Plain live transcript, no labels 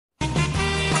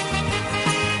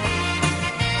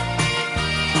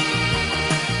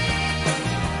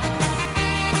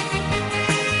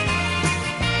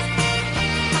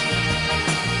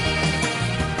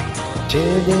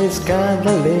Judy's got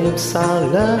the lips I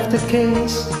love to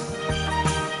kiss,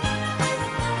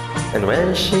 and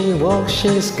when she walks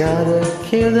she's got a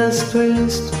cutest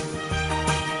twist.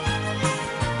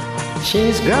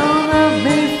 She's grown up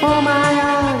before my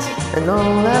eyes, and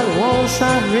all at once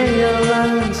I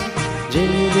realize,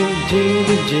 Judy,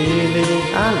 Judy, Judy,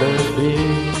 I love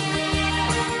you.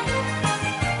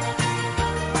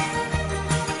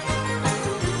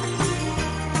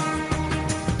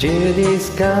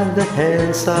 Judy's got the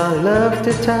hands I love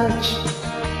to touch.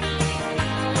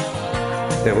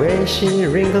 The way she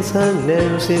wrinkles her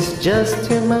nose is just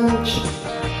too much.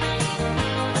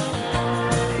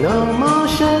 No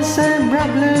motions and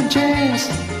bright blue jeans,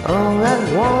 all at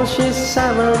once she's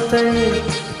 17.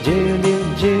 Judy,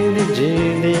 Judy,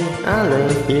 Judy, I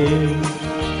love you.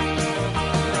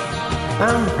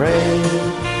 I'm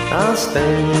praying I'll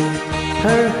stay in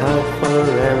her heart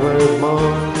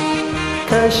forevermore,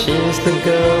 'cause she's the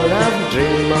girl I've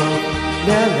dreamed of,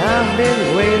 that I've been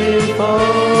waiting for.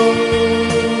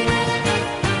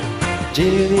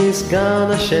 Judy's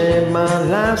gonna share my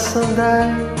life someday,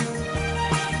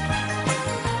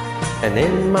 and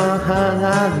in my heart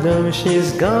I know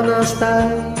she's gonna stay.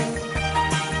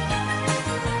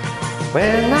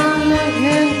 When I look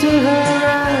into her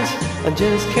eyes, I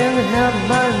just can't help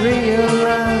but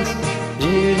realize,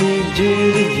 Judy,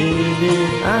 Judy, Judy,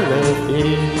 I love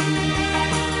you.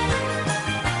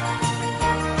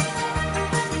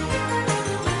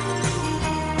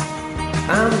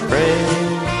 I'm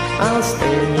praying I'll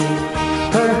stay in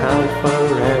her heart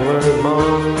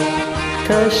forevermore,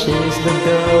 'cause she's the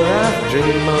girl I've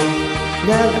dreamed of,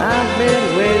 that I've been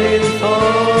waiting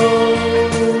for.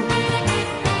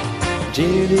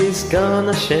 Judy's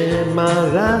gonna share my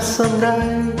life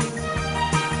someday,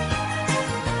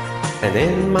 and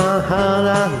in my heart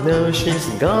I know she's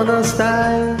gonna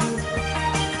stay.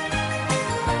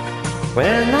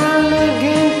 When I look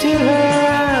into her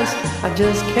eyes, I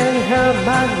just can't help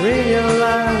but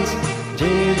realize,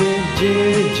 Judy,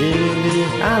 Judy, Judy,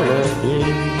 I love you.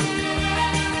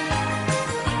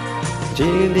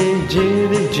 Judy,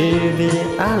 Judy, Judy,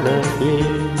 I love you.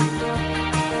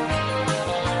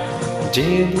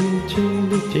 Judy,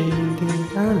 Judy, Judy.